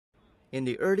In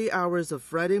the early hours of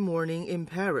Friday morning in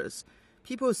Paris,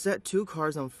 people set 2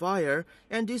 cars on fire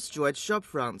and destroyed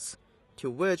shopfronts,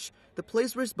 to which the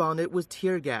police responded with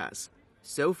tear gas.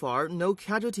 So far, no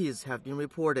casualties have been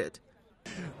reported.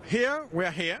 We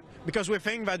are here because we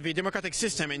think that the democratic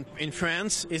system in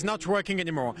France is not working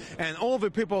anymore, and all the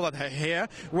people that are here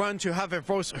want to have their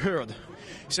voice heard.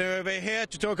 So they're here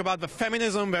to talk about the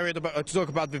feminism, to talk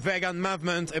about the vegan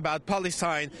movement, about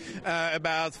Palestine,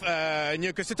 about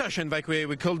new constitution like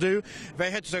we could do. They're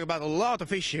here to talk about a lot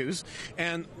of issues,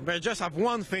 and they just have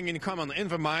one thing in common in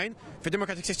their mind: the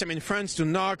democratic system in France to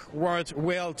not work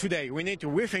well today. We need to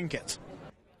rethink it.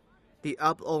 The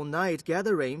Up All Night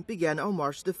gathering began on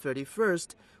March the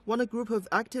 31st, when a group of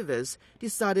activists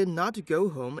decided not to go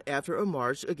home after a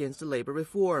march against labor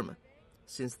reform.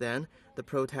 Since then, the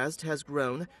protest has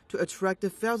grown to attract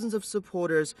the thousands of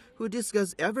supporters who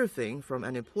discuss everything from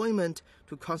unemployment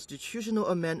to constitutional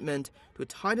amendment to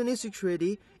tightening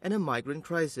security and a migrant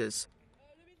crisis.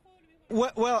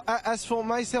 Well, as for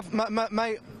myself,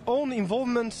 my own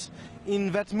involvement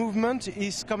in that movement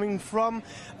is coming from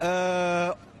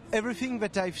everything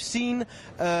that I've seen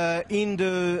in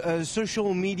the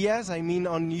social medias, I mean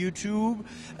on YouTube,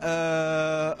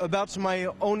 about my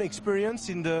own experience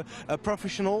in the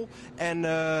professional and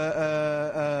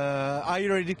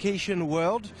higher education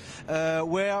world,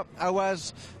 where I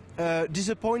was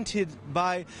disappointed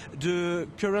by the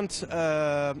current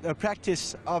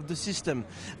practice of the system.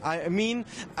 I mean,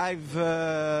 I've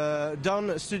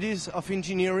done studies of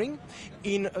engineering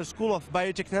in a school of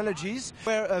biotechnologies,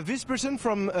 where this person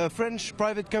from a French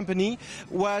private company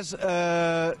was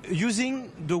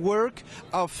using the work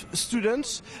of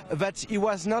students that he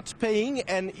was not paying,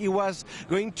 and he was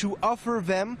going to offer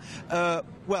them,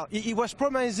 he was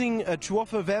promising to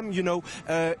offer them,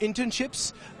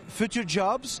 internships, future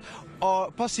jobs, or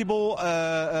possible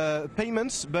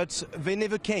payments, but they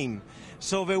never came.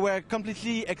 So they were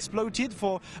completely exploited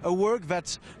for a work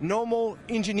that normal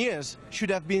engineers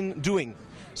should have been doing.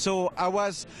 So I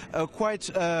was quite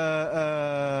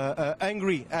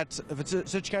angry at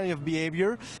such kind of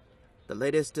behavior. The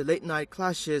latest late-night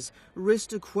clashes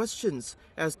raised questions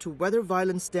as to whether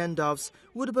violent standoffs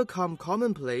would become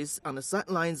commonplace on the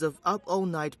sidelines of Up All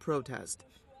Night protest.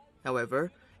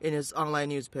 However, in its online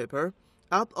newspaper,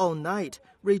 Up All Night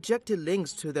rejected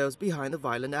links to those behind the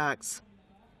violent acts.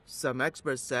 Some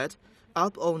experts said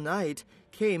Up All Night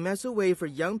came as a way for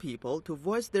young people to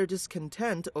voice their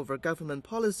discontent over government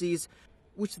policies,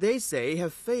 which they say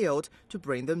have failed to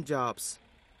bring them jobs.